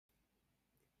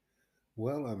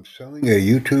Well, I'm selling a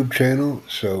YouTube channel,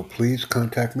 so please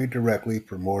contact me directly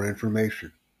for more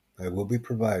information. I will be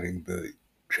providing the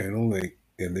channel link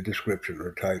in the description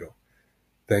or title.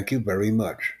 Thank you very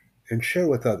much, and share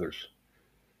with others.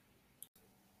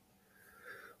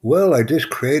 Well, I just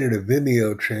created a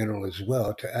Vimeo channel as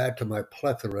well to add to my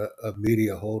plethora of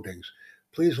media holdings.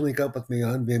 Please link up with me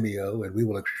on Vimeo and we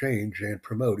will exchange and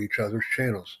promote each other's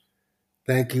channels.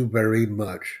 Thank you very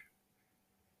much.